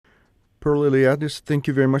Pearl Iliadis, thank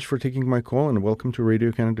you very much for taking my call and welcome to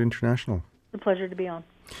Radio Canada International. It's a pleasure to be on.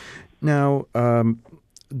 Now,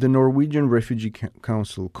 the Norwegian Refugee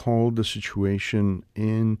Council called the situation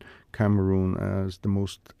in Cameroon as the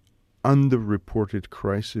most underreported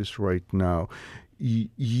crisis right now.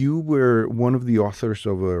 You were one of the authors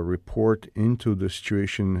of a report into the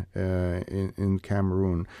situation in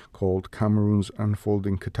Cameroon called Cameroon's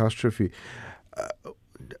Unfolding Catastrophe.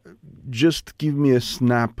 Just give me a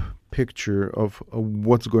snap picture of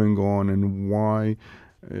what's going on and why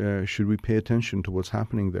should we pay attention to what's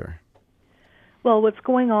happening there? Well, what's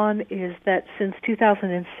going on is that since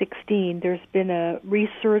 2016, there's been a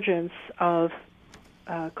resurgence of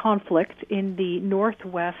conflict in the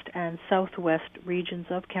northwest and southwest regions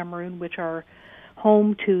of Cameroon, which are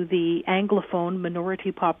home to the Anglophone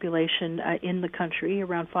minority population in the country,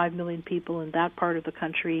 around 5 million people in that part of the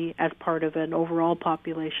country as part of an overall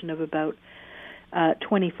population of about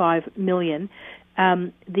 25 million.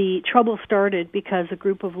 The trouble started because a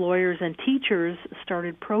group of lawyers and teachers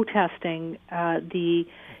started protesting the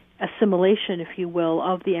assimilation, if you will,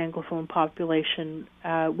 of the Anglophone population,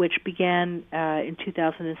 which began in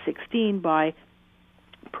 2016 by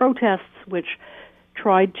protests which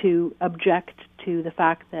tried to object to the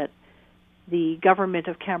fact that the government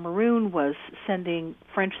of Cameroon was sending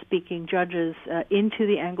French-speaking judges into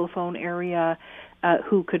the Anglophone area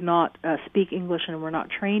who could not speak English and were not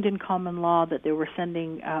trained in common law, that they were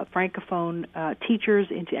sending Francophone teachers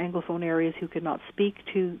into Anglophone areas who could not speak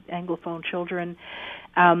to Anglophone children,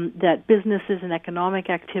 that businesses and economic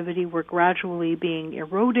activity were gradually being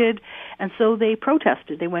eroded, and so they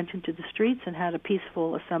protested. They went into the streets and had a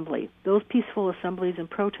peaceful assembly. Those peaceful assemblies and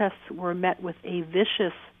protests were met with a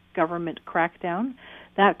vicious government crackdown.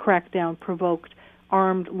 That crackdown provoked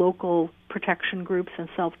armed local protection groups and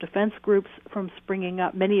self-defense groups from springing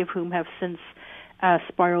up, many of whom have since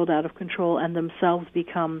spiraled out of control and themselves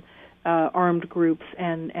become armed groups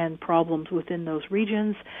and problems within those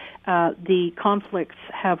regions. The conflicts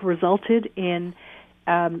have resulted in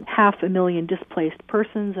 500,000 displaced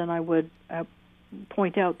persons, and I would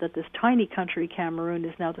point out that this tiny country, Cameroon,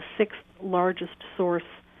 is now the sixth largest source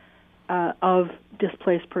of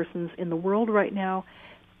displaced persons in the world right now.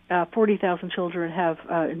 40,000 children have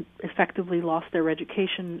effectively lost their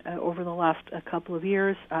education over the last couple of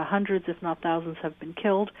years. Hundreds, if not thousands, have been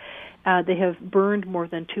killed. They have burned more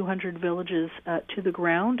than 200 villages to the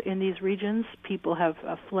ground in these regions. People have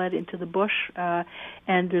fled into the bush,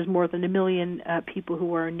 and there's more than 1 million people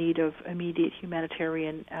who are in need of immediate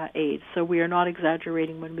humanitarian aid. So we are not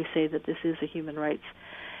exaggerating when we say that this is a human rights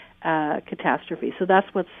catastrophe. So that's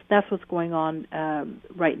what's going on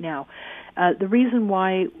right now. The reason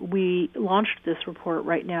why we launched this report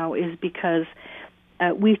right now is because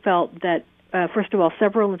we felt that, first of all,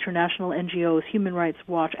 several international NGOs, Human Rights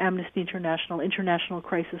Watch, Amnesty International, International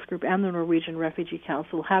Crisis Group, and the Norwegian Refugee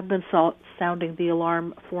Council have been sounding the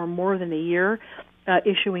alarm for more than a year,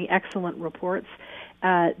 issuing excellent reports.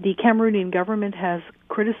 The Cameroonian government has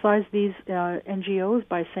criticized these NGOs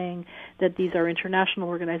by saying that these are international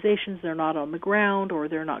organizations, they're not on the ground, or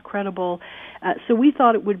they're not credible. So we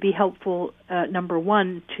thought it would be helpful, number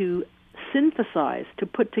one, to synthesize, to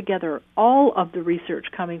put together all of the research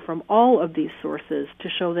coming from all of these sources to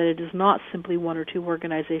show that it is not simply one or two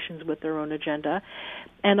organizations with their own agenda.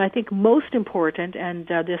 And I think most important, and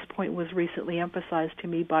this point was recently emphasized to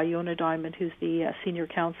me by Yona Diamond, who's the senior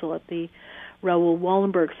counsel at the Raoul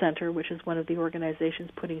Wallenberg Center, which is one of the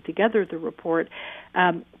organizations putting together the report,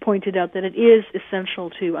 pointed out that it is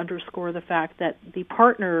essential to underscore the fact that the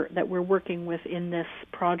partner that we're working with in this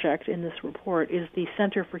project, in this report, is the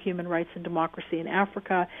Center for Human Rights and Democracy in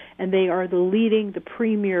Africa, and they are the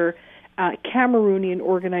premier Cameroonian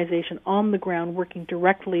organization on the ground working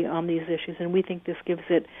directly on these issues, and we think this gives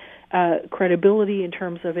it credibility in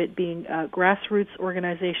terms of it being a grassroots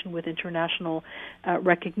organization with international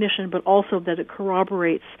recognition, but also that it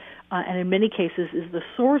corroborates and in many cases is the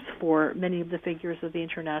source for many of the figures of the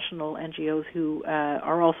international NGOs who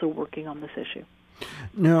are also working on this issue.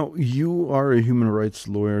 Now, you are a human rights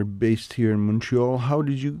lawyer based here in Montreal. How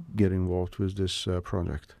did you get involved with this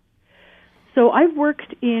project? So I've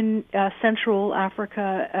worked in Central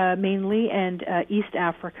Africa mainly and East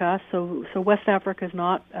Africa. So West Africa is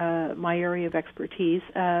not my area of expertise.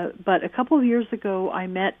 But a couple of years ago, I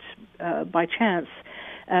met by chance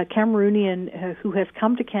a Cameroonian who has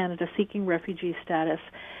come to Canada seeking refugee status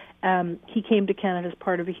He came to Canada as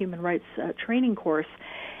part of a human rights training course.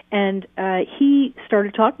 And he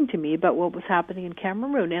started talking to me about what was happening in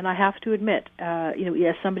Cameroon. And I have to admit,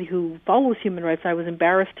 as somebody who follows human rights, I was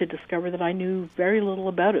embarrassed to discover that I knew very little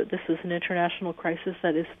about it. This is an international crisis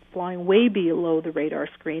that is flying way below the radar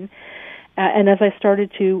screen. And as I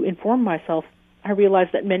started to inform myself, I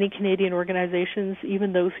realized that many Canadian organizations,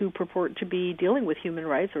 even those who purport to be dealing with human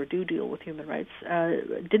rights or do deal with human rights,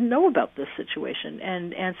 didn't know about this situation.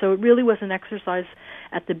 And so it really was an exercise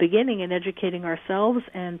at the beginning in educating ourselves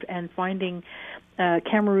and finding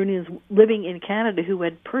Cameroonians living in Canada who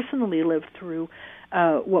had personally lived through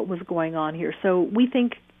what was going on here. So we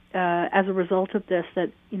think as a result of this that,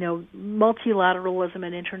 multilateralism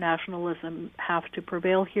and internationalism have to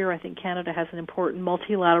prevail here. I think Canada has an important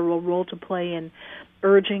multilateral role to play in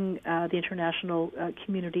urging the international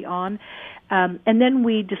community on. And then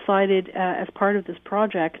we decided, as part of this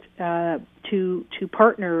project, to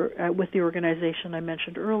partner with the organization I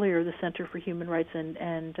mentioned earlier, the Center for Human Rights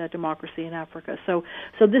and Democracy in Africa. So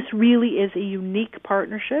this really is a unique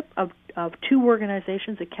partnership of two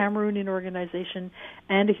organizations, a Cameroonian organization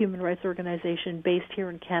and a human rights organization based here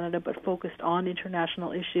in Canada, but focused on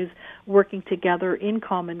international issues, working together in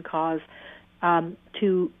common cause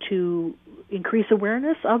to increase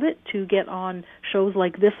awareness of it, to get on shows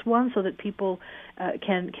like this one so that people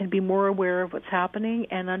can be more aware of what's happening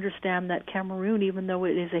and understand that Cameroon, even though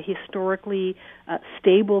it is a historically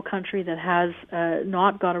stable country that has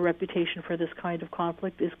not got a reputation for this kind of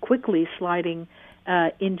conflict, is quickly sliding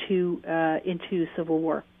into civil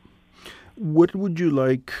war. What would you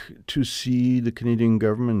like to see the Canadian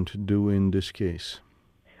government do in this case?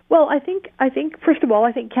 Well, I think first of all,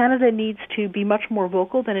 I think Canada needs to be much more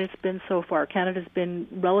vocal than it's been so far. Canada's been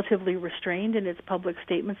relatively restrained in its public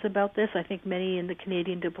statements about this. I think many in the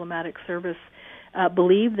Canadian diplomatic service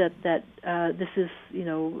believe that this is,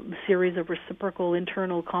 a series of reciprocal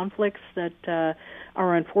internal conflicts that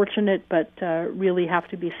are unfortunate, but really have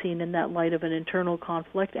to be seen in that light of an internal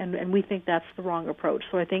conflict, and we think that's the wrong approach.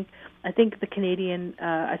 So I think the Canadian,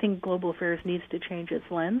 I think Global Affairs needs to change its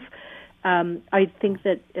lens. I think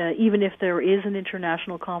that even if there is an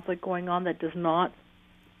international conflict going on, that does not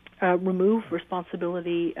remove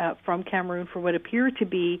responsibility from Cameroon for what appear to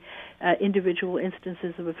be individual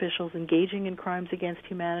instances of officials engaging in crimes against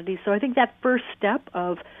humanity. So I think that first step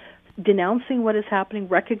of denouncing what is happening,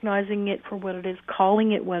 recognizing it for what it is,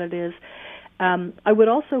 calling it what it is. I would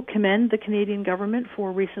also commend the Canadian government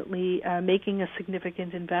for recently making a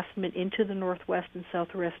significant investment into the northwest and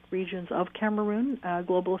southwest regions of Cameroon.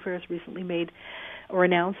 Global Affairs recently made or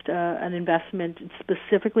announced an investment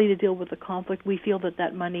specifically to deal with the conflict. We feel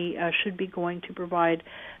that money should be going to provide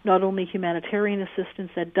not only humanitarian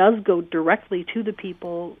assistance that does go directly to the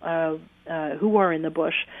people who are in the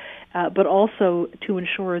bush, but also to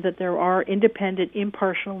ensure that there are independent,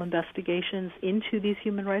 impartial investigations into these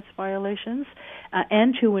human rights violations,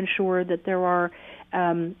 and to ensure that there are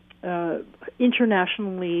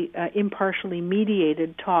internationally, impartially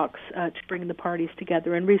mediated talks to bring the parties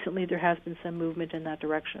together. And recently there has been some movement in that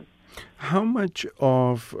direction. How much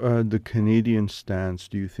of the Canadian stance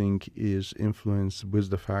do you think is influenced with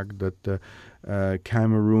the fact that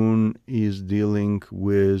Cameroon is dealing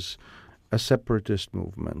with a separatist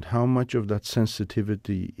movement? How much of that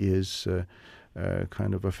sensitivity is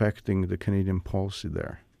kind of affecting the Canadian policy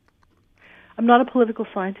there? I'm not a political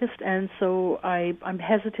scientist, and so I'm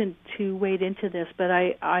hesitant to wade into this, but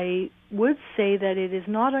I would say that it is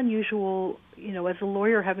not unusual, as a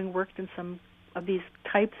lawyer having worked in some of these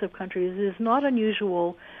types of countries, it is not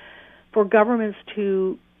unusual for governments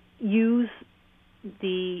to use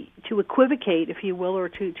to equivocate, if you will, or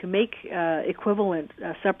to make equivalent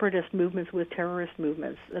separatist movements with terrorist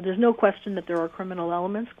movements. There's no question that there are criminal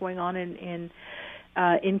elements going on in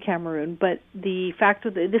Cameroon, but the fact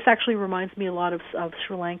of this actually reminds me a lot of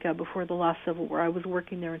Sri Lanka before the last civil war. I was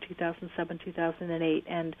working there in 2007, 2008,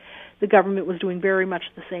 and the government was doing very much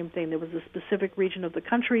the same thing. There was a specific region of the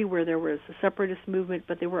country where there was a separatist movement,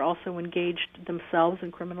 but they were also engaged themselves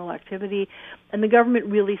in criminal activity, and the government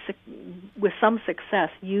really, with some success,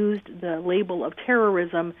 used the label of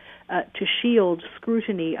terrorism to shield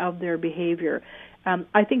scrutiny of their behavior.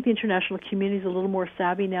 I think the international community is a little more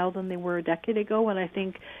savvy now than they were a decade ago, and I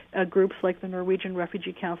think groups like the Norwegian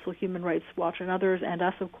Refugee Council, Human Rights Watch, and others, and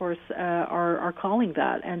us, of course, are calling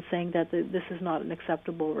that and saying that this is not an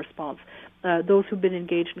acceptable response. Those who've been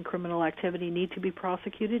engaged in criminal activity need to be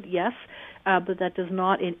prosecuted, yes, but that does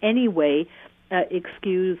not in any way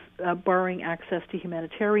excuse barring access to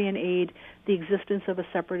humanitarian aid. The existence of a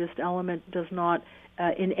separatist element does not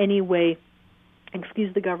in any way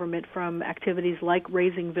excuse the government from activities like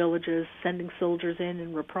razing villages, sending soldiers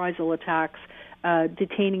in reprisal attacks,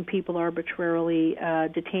 detaining people arbitrarily,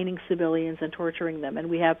 detaining civilians and torturing them. And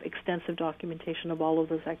we have extensive documentation of all of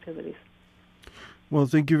those activities. Well,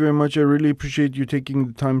 thank you very much. I really appreciate you taking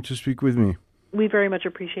the time to speak with me. We very much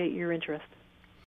appreciate your interest.